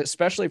so,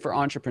 especially for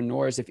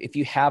entrepreneurs, if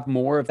you have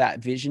more of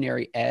that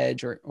visionary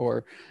edge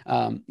or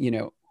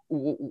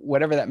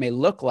whatever that may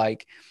look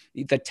like,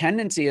 the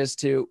tendency is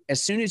to,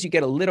 as soon as you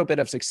get a little bit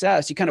of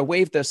success, you kind of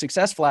wave the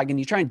success flag and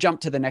you try and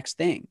jump to the next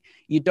thing.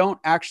 You don't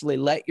actually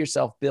let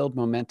yourself build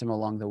momentum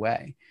along the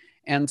way.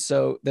 And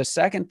so the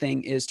second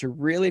thing is to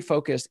really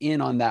focus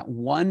in on that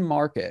one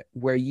market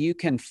where you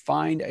can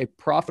find a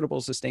profitable,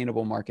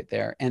 sustainable market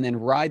there, and then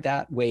ride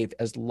that wave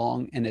as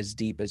long and as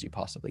deep as you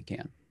possibly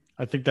can.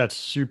 I think that's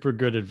super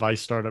good advice,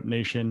 Startup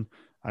Nation.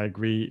 I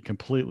agree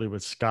completely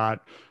with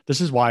Scott.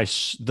 This is why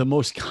the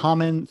most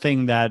common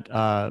thing that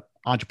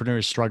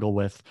entrepreneurs struggle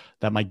with,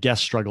 that my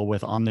guests struggle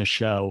with on this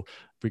show,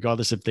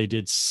 regardless if they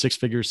did 6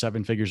 figures,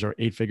 7 figures, or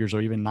 8 figures,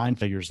 or even 9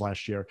 figures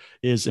last year,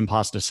 is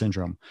imposter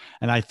syndrome.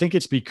 And I think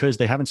it's because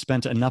they haven't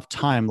spent enough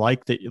time,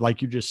 like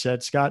you just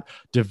said, Scott,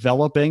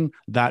 developing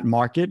that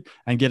market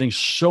and getting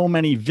so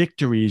many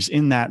victories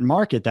in that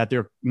market that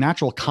their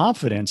natural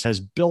confidence has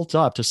built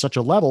up to such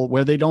a level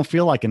where they don't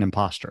feel like an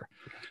imposter.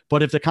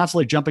 But if they're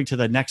constantly jumping to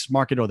the next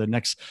market or the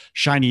next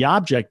shiny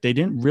object, they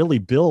didn't really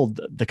build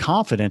the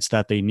confidence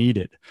that they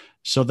needed.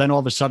 So then all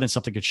of a sudden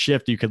something could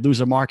shift. You could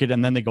lose a market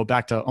and then they go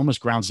back to almost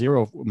ground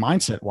zero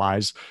mindset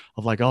wise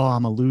of like, oh,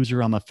 I'm a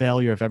loser. I'm a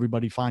failure. If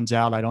everybody finds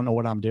out, I don't know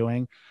what I'm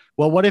doing.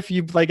 Well, what if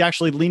you like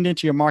actually leaned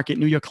into your market,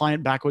 knew your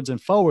client backwards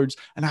and forwards,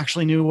 and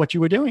actually knew what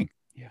you were doing?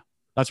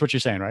 That's what you're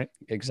saying, right?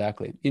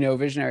 Exactly.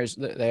 Visionaries,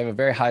 they have a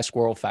very high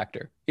squirrel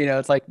factor.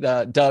 It's like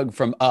the Doug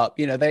from Up.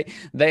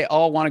 They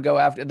all want to go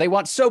after. They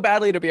want so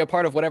badly to be a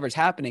part of whatever's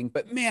happening.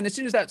 But man, as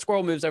soon as that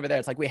squirrel moves over there,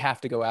 it's like we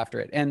have to go after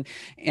it.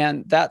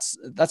 And that's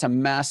a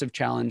massive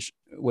challenge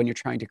when you're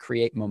trying to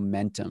create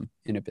momentum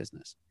in a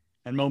business.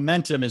 And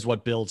momentum is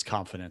what builds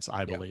confidence,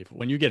 I believe. Yeah.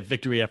 When you get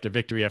victory after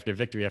victory after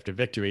victory after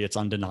victory, it's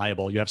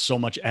undeniable. You have so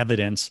much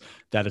evidence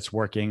that it's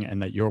working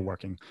and that you're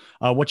working.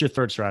 What's your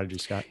third strategy,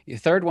 Scott? Your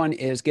third one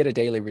is get a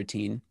daily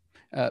routine.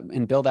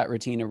 And build that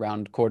routine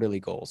around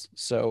quarterly goals.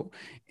 So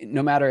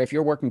no matter if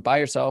you're working by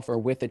yourself or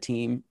with a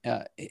team,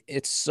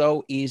 it's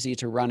so easy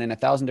to run in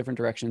 1,000 different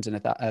directions and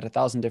at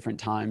 1,000 different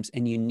times.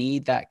 And you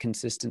need that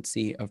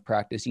consistency of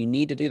practice. You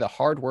need to do the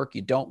hard work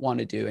you don't want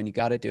to do, and you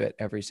got to do it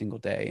every single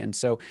day. And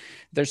so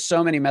there's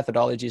so many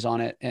methodologies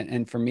on it.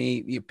 And for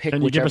me, you pick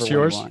whichever one you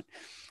want.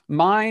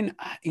 Mine,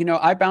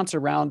 I bounce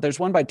around. There's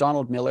one by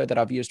Donald Miller that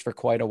I've used for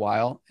quite a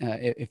while.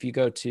 If you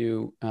go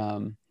to,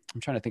 I'm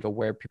trying to think of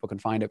where people can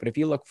find it, but if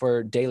you look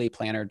for Daily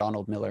Planner,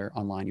 Donald Miller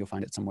online, you'll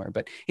find it somewhere.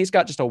 But he's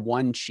got just a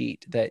one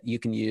sheet that you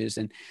can use.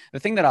 And the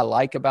thing that I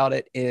like about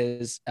it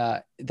is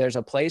there's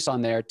a place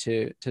on there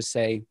to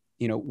say,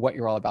 what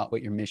you're all about,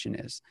 what your mission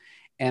is.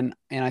 And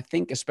I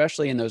think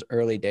especially in those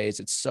early days,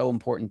 it's so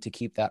important to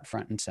keep that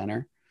front and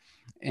center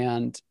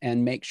and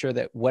make sure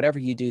that whatever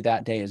you do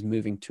that day is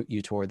moving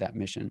you toward that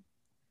mission.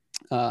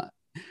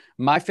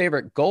 My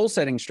favorite goal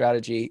setting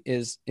strategy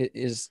is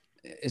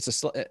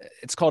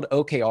it's called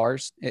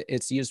OKRs.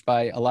 It's used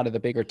by a lot of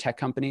the bigger tech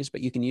companies, but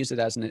you can use it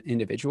as an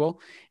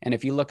individual. And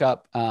if you look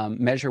up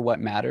Measure What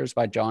Matters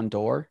by John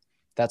Doerr,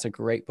 that's a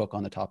great book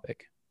on the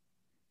topic.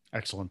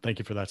 Excellent. Thank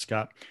you for that,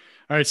 Scott.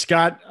 All right,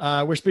 Scott,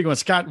 we're speaking with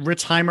Scott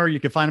Ritzheimer. You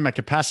can find him at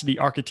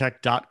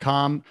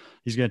capacityarchitect.com.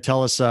 He's going to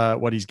tell us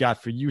what he's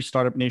got for you,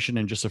 Startup Nation,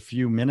 in just a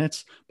few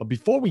minutes. But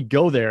before we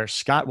go there,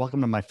 Scott,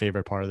 welcome to my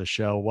favorite part of the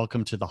show.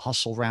 Welcome to the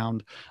hustle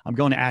round. I'm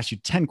going to ask you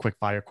 10 quick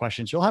fire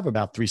questions. You'll have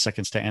about 3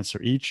 seconds to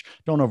answer each.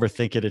 Don't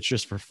overthink it. It's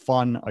just for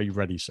fun. Are you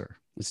ready, sir?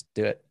 Let's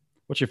do it.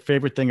 What's your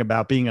favorite thing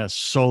about being a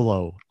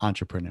solo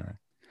entrepreneur?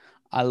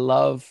 I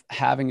love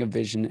having a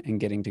vision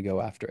and getting to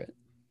go after it.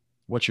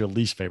 What's your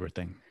least favorite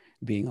thing?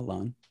 Being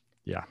alone.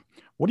 Yeah.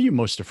 What are you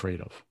most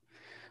afraid of?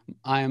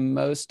 I am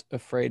most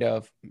afraid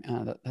of,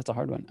 that's a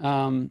hard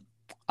one.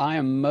 I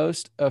am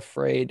most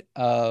afraid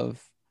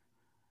of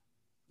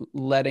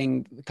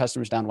letting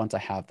customers down once I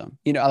have them.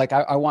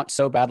 I want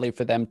so badly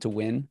for them to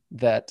win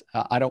that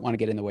I don't want to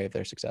get in the way of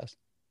their success.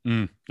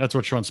 That's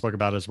what Sean spoke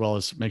about, as well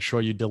as make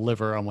sure you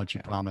deliver on what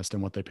you promised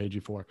and what they paid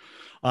you for.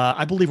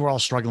 I believe we're all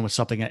struggling with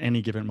something at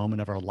any given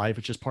moment of our life.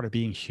 It's just part of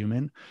being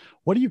human.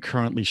 What are you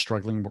currently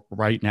struggling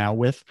right now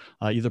with,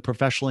 either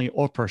professionally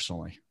or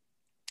personally?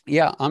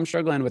 Yeah, I'm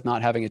struggling with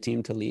not having a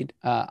team to lead.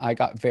 I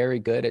got very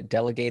good at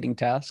delegating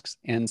tasks.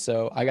 And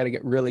so I got to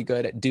get really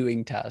good at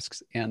doing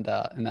tasks. And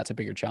that's a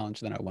bigger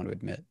challenge than I want to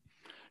admit.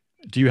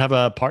 Do you have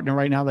a partner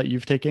right now that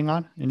you've taken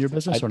on in your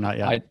business or not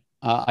yet?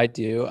 I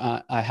do.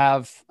 I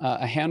have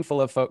a handful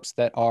of folks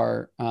that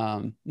are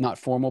not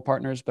formal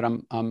partners, but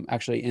I'm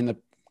actually in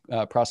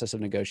the process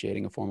of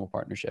negotiating a formal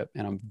partnership,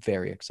 and I'm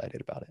very excited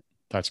about it.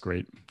 That's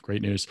great.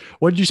 Great news.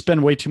 What did you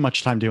spend way too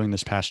much time doing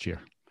this past year?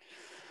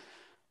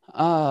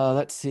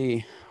 Let's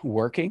see.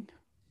 Working.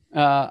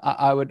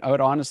 I would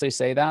honestly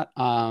say that.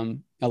 A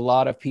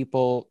lot of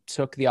people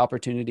took the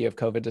opportunity of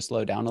COVID to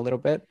slow down a little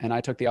bit, and I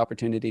took the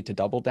opportunity to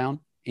double down.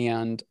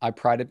 And I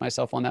prided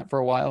myself on that for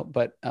a while,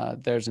 but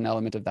there's an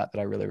element of that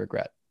I really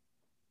regret.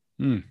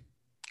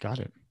 Got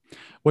it.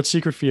 What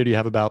secret fear do you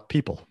have about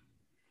people?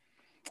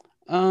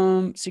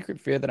 Secret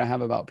fear that I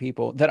have about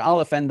people, that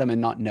I'll offend them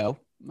and not know.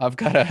 I've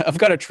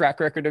got a track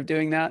record of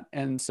doing that.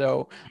 And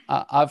so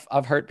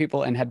I've hurt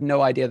people and had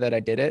no idea that I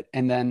did it.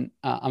 And then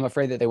I'm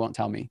afraid that they won't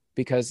tell me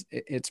because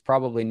it's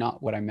probably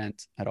not what I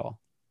meant at all.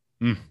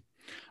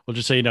 Well,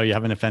 just so you know, you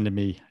haven't offended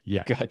me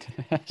yet. Good.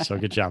 So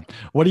good job.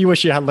 What do you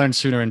wish you had learned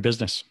sooner in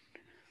business?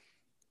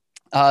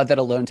 That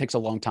alone takes a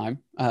long time.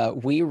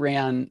 We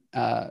ran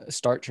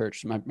Start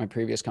Church, my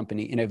previous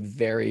company, in a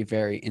very,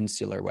 very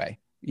insular way.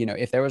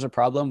 If there was a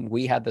problem,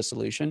 we had the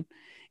solution.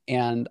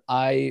 And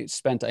I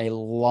spent a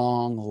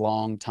long,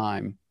 long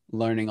time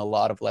learning a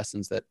lot of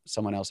lessons that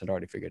someone else had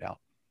already figured out.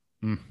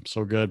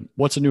 So good.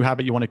 What's a new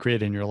habit you want to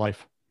create in your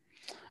life?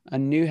 A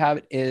new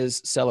habit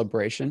is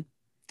celebration.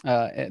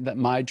 That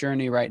my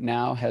journey right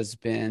now has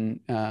been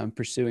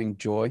pursuing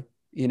joy,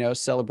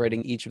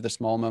 celebrating each of the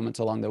small moments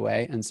along the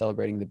way and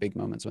celebrating the big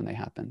moments when they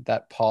happen.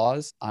 That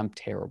pause, I'm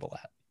terrible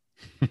at.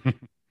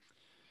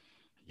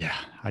 Yeah,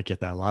 I get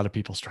that. A lot of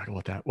people struggle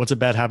with that. What's a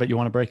bad habit you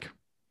want to break?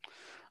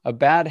 A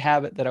bad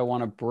habit that I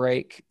want to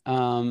break.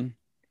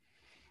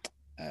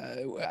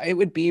 It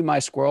would be my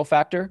squirrel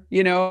factor.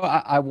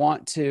 I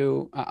want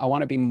to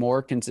be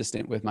more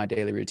consistent with my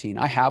daily routine.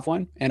 I have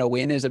one, and a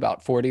win is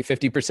about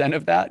 40-50%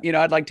 of that.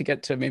 I'd like to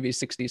get to maybe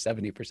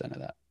 60-70% of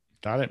that.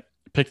 Got it.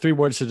 Pick 3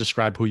 words to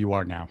describe who you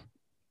are now.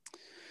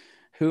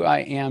 Who I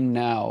am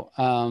now.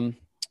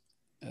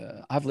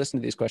 I've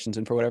listened to these questions,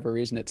 and for whatever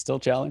reason, it's still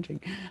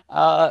challenging.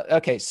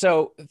 Okay.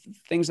 So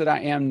things that I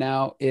am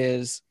now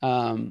is,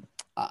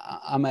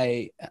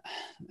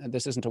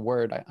 this isn't a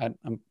word.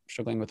 I'm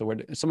struggling with the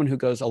word. Someone who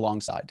goes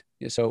alongside.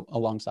 So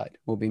alongside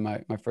will be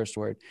my first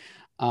word.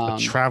 A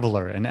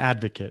traveler, an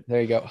advocate. There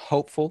you go.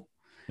 Hopeful.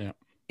 Yeah.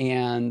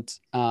 And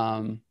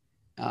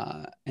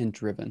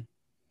driven.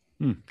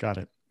 Got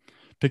it.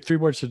 Pick 3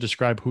 words to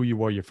describe who you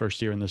were your first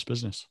year in this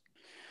business.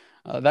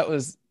 That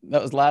was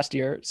last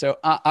year. So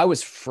I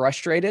was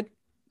frustrated.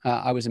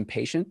 I was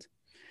impatient,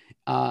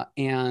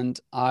 and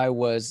I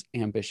was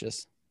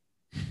ambitious.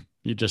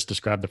 You just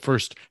described the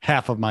first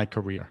half of my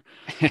career.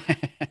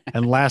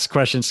 And last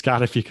question,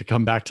 Scott, if you could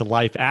come back to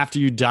life after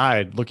you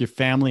died, look your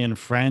family and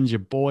friends, your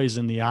boys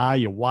in the eye,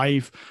 your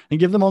wife, and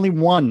give them only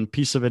one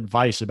piece of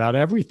advice about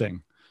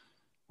everything,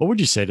 what would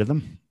you say to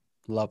them?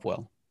 Love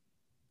well.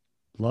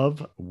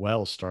 Love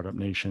well, Startup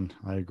Nation.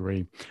 I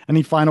agree.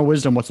 Any final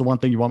wisdom? What's the one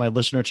thing you want my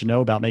listener to know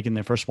about making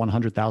their first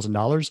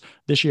 $100,000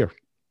 this year?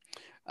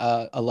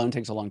 A loan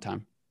takes a long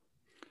time.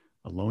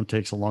 A loan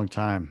takes a long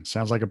time.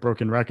 Sounds like a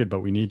broken record, but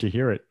we need to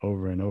hear it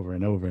over and over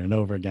and over and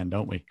over again,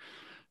 don't we?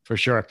 For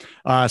sure.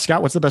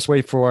 Scott, what's the best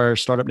way for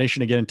Startup Nation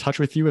to get in touch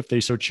with you if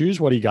they so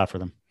choose? What do you got for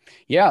them?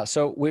 Yeah,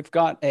 so we've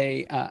got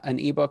an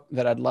ebook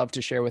that I'd love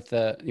to share with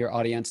your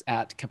audience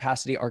at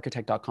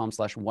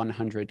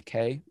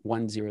capacityarchitect.com/100K,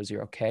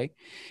 100K.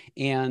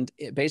 And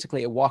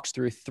it walks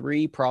through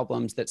 3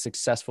 problems that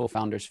successful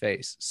founders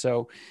face.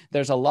 So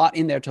there's a lot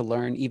in there to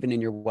learn, even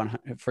in your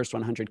first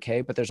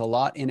 100K, but there's a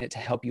lot in it to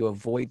help you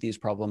avoid these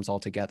problems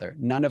altogether.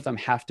 None of them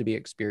have to be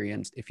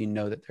experienced if you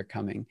know that they're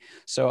coming.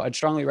 So I'd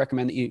strongly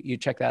recommend that you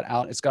check that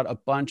out. It's got a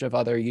bunch of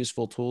other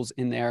useful tools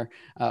in there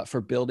for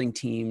building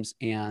teams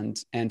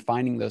and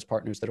finding those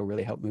partners that'll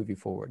really help move you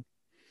forward.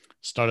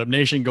 Startup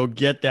Nation, go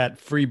get that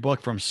free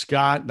book from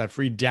Scott, that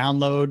free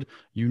download.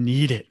 You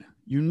need it.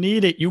 You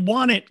need it. You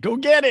want it. Go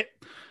get it.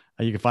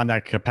 You can find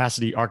that at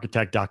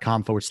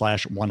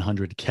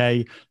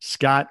capacityarchitect.com/100K.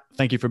 Scott,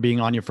 thank you for being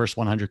on your first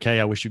 100K.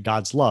 I wish you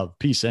God's love,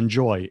 peace, and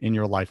joy in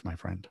your life, my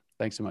friend.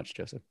 Thanks so much,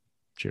 Joseph.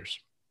 Cheers.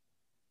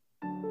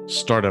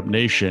 Startup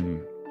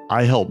Nation,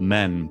 I help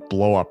men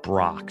blow up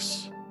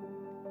rocks.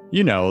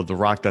 You know, the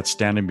rock that's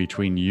standing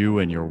between you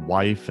and your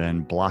wife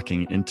and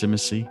blocking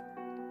intimacy.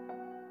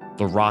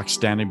 The rock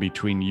standing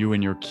between you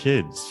and your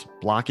kids,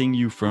 blocking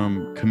you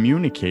from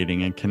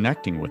communicating and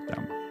connecting with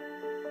them.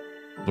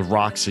 The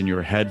rocks in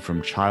your head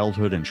from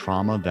childhood and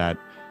trauma that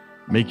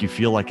make you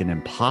feel like an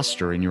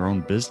imposter in your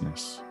own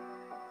business.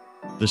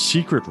 The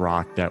secret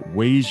rock that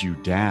weighs you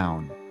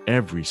down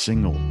every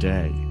single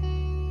day.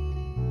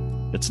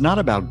 It's not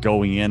about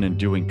going in and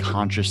doing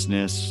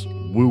consciousness,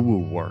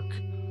 woo-woo work.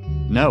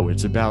 No,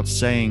 it's about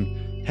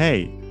saying,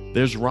 hey,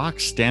 there's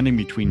rocks standing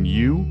between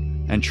you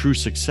and true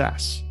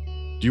success.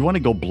 Do you want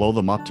to go blow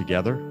them up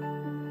together?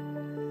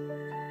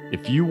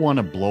 If you want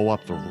to blow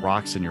up the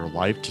rocks in your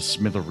life to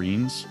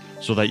smithereens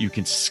so that you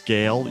can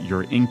scale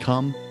your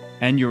income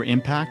and your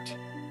impact,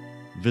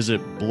 visit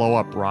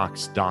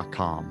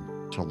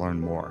blowuprocks.com to learn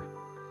more.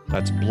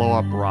 That's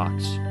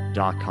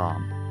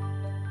blowuprocks.com.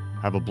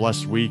 Have a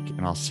blessed week,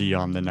 and I'll see you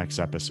on the next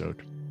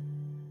episode.